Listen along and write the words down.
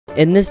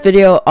In this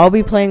video, I'll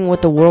be playing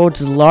with the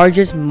world's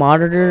largest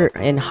monitor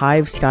in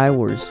Hive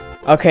Skywars.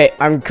 Okay,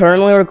 I'm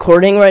currently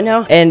recording right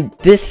now, and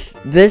this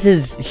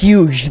is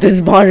huge. This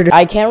monitor,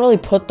 I can't really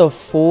put the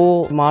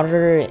full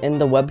monitor in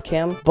the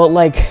webcam, but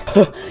like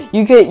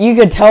you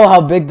could tell how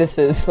big this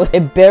is.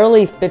 It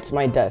barely fits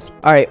my desk.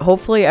 All right,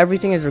 hopefully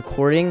everything is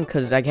recording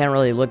because I can't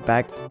really look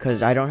back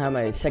because I don't have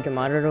my second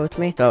monitor with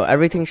me, so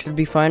everything should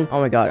be fine.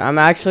 Oh my god, I'm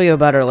actually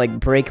about to like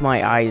break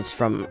my eyes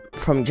from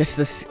just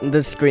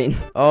this screen.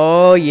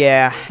 Oh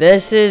yeah,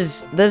 this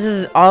is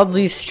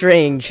oddly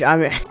strange. I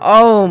mean,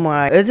 oh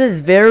my, this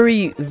is very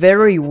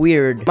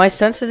weird. My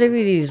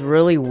sensitivity is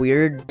really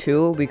weird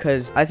too,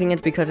 because I think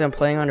it's because I'm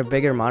playing on a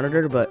bigger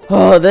monitor, but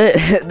oh,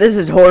 this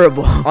is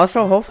horrible.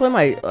 Also, hopefully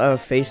my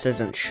face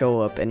doesn't show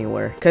up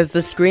anywhere because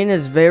the screen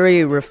is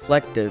very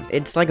reflective.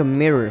 It's like a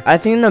mirror. I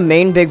think the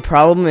main big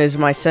problem is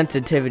my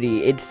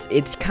sensitivity.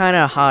 It's kind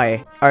of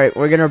high. All right,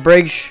 we're gonna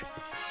bridge.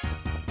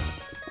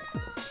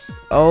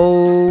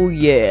 Oh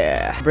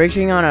yeah,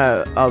 bridging on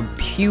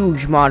a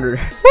huge monitor.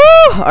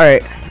 Woo! All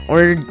right,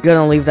 we're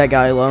gonna leave that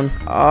guy alone.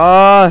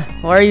 Oh,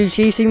 why are you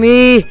chasing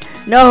me?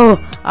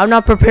 No, I'm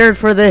not prepared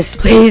for this.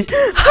 Please.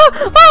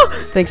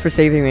 Oh, thanks for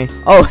saving me.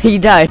 Oh, he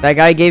died. That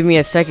guy gave me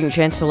a second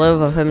chance to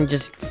live of him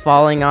just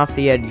falling off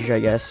the edge, I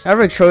guess.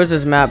 Whoever chose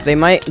this map, they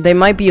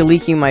might be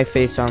leaking my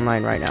face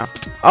online right now.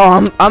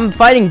 Oh, I'm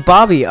fighting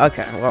Bobby.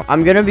 Okay, well,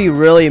 I'm gonna be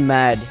really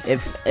mad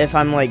if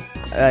I'm like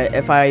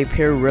if I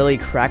appear really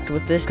cracked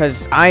with this,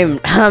 because I'm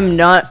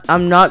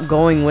not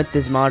going with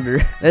this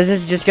monitor. This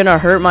is just gonna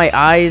hurt my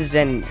eyes,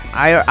 and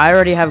I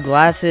already have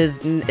glasses.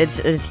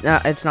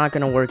 It's not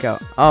gonna work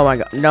out. Oh my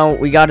god, no,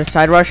 we got a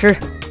side rusher.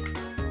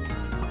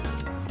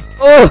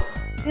 Oh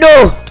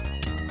no.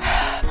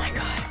 Oh my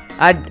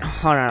god.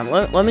 Hold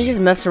on, let me just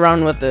mess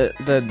around with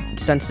the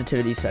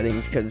sensitivity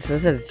settings, because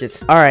this is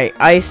just all right.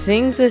 I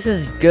think this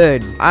is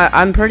good.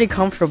 I'm pretty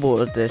comfortable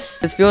with this.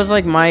 This feels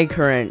like my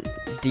current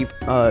deep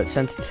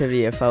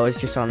sensitivity if I was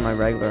just on my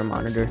regular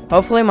monitor.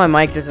 Hopefully my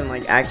mic doesn't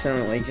like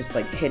accidentally just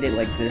like hit it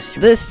like this.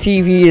 This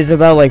TV is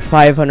about like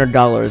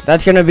 $500.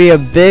 That's gonna be a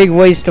big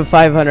waste of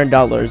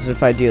 $500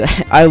 if I do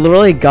that. I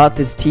literally got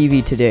this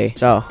TV today,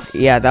 so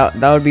yeah,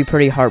 that would be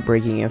pretty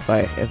heartbreaking if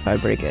I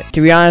break it. To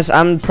be honest,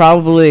 I'm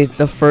probably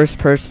the first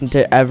person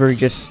to ever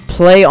just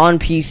play on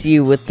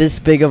PC with this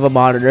big of a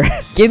monitor.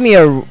 Give me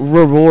a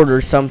reward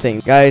or something,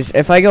 guys.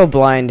 If I go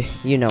blind,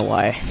 you know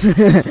why.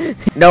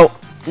 No.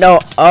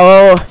 No,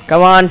 oh,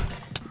 come on.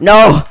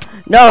 No,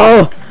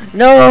 no,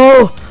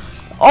 no.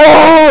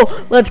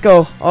 Oh, let's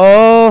go.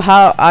 Oh,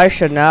 how I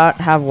should not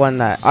have won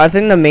that. I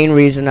think the main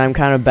reason I'm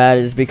kind of bad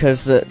is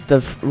because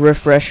the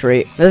refresh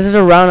rate. This is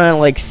around at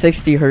like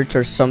 60 hertz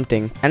or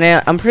something. And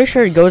I'm pretty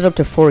sure it goes up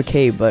to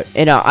 4K, but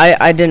you know,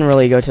 I didn't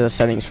really go to the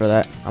settings for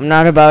that. I'm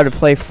not about to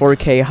play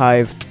 4K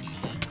Hive.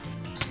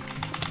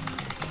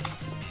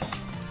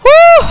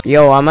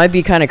 Yo, I might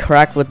be kind of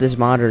cracked with this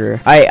monitor.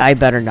 I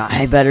better not.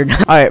 I better not.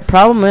 Alright,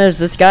 problem is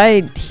this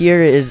guy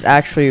here is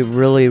actually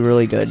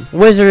really good.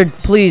 Wizard,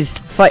 please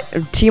fight.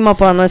 Team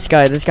up on this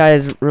guy. This guy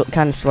is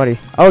kind of sweaty.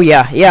 Oh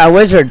yeah,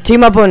 Wizard,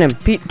 team up on him.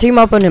 Team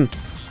up on him.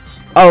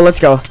 Oh, let's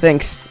go.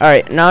 Thanks.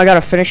 Alright, now I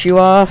gotta finish you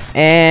off.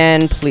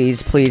 And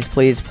please.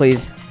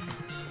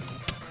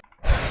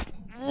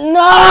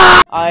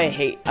 No! I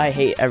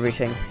hate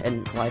everything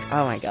in life.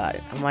 Oh my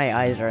god, my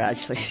eyes are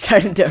actually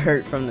starting to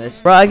hurt from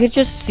this. Bro, I could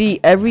just see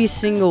every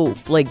single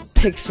like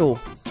pixel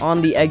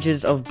on the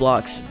edges of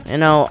blocks. You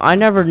know, I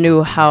never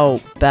knew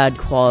how bad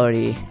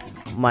quality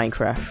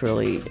Minecraft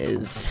really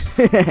is.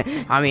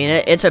 I mean,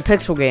 it's a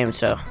pixel game,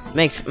 so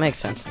makes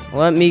sense.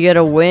 Let me get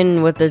a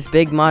win with this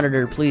big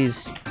monitor,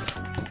 please.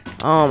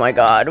 Oh my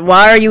god,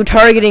 why are you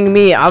targeting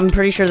me? I'm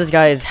pretty sure this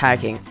guy is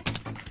hacking.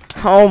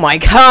 Oh my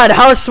god,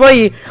 how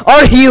sweaty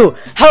are you?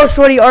 How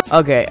sweaty are—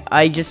 Okay,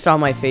 I just saw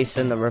my face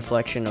in the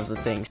reflection of the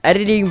things.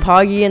 Editing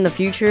Poggy in the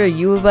future,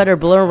 you better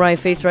blur my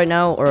face right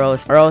now, or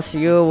else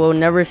you will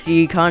never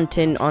see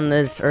content on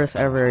this earth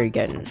ever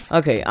again.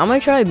 Okay, I'm gonna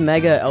try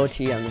Mega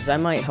LTMs. That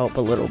might help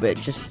a little bit.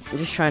 Just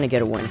trying to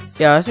get a win.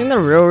 Yeah, I think the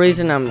real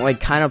reason I'm like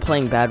kind of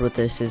playing bad with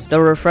this is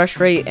the refresh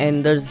rate,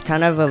 and there's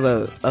kind of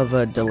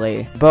a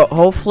delay. But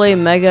hopefully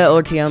Mega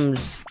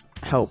LTMs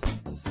help.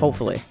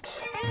 Hopefully.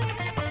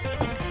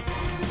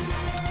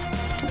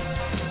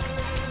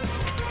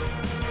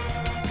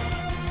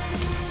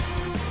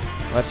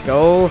 Let's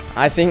go.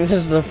 I think this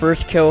is the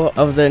first kill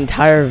of the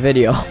entire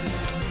video.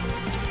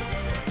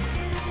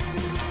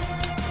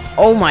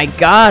 Oh my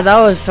god, that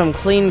was some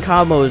clean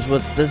combos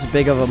with this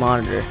big of a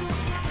monitor.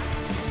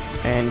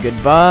 And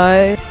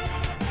goodbye.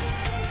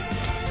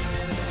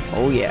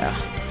 Oh yeah.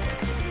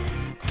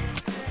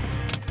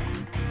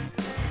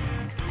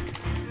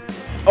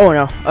 Oh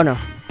no, oh no.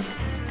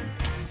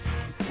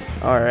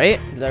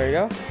 Alright, there you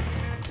go.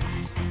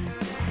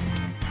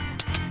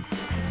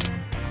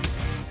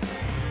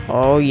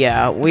 Oh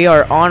yeah, we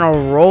are on a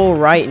roll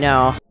right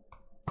now.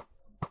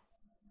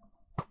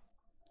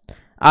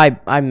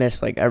 I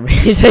missed like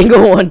every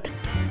single one.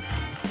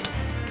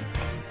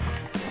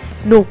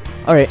 No.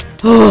 Alright.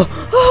 Oh,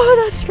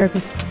 that scared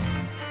me.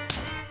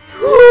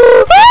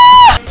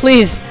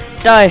 Please,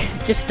 Die.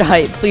 Just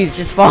die. Please,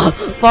 just fall.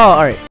 Fall.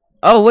 Alright.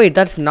 Oh, wait.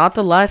 That's not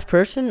the last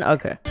person?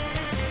 Okay.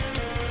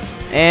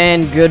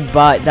 And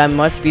goodbye. That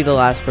must be the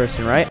last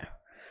person, right?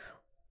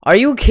 Are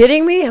you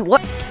kidding me?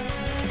 What?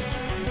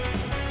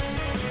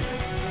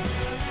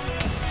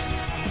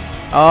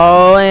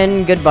 Oh,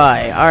 and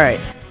goodbye. Alright.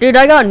 Dude,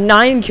 I got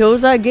 9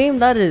 kills that game.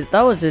 That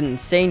was an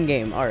insane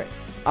game. Alright.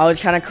 I was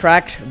kind of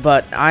cracked,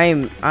 but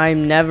I'm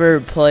never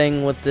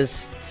playing with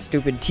this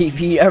stupid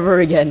TP ever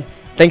again.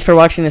 Thanks for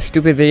watching this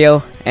stupid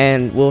video,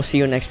 and we'll see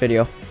you in the next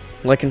video.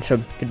 Like and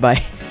sub.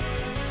 Goodbye.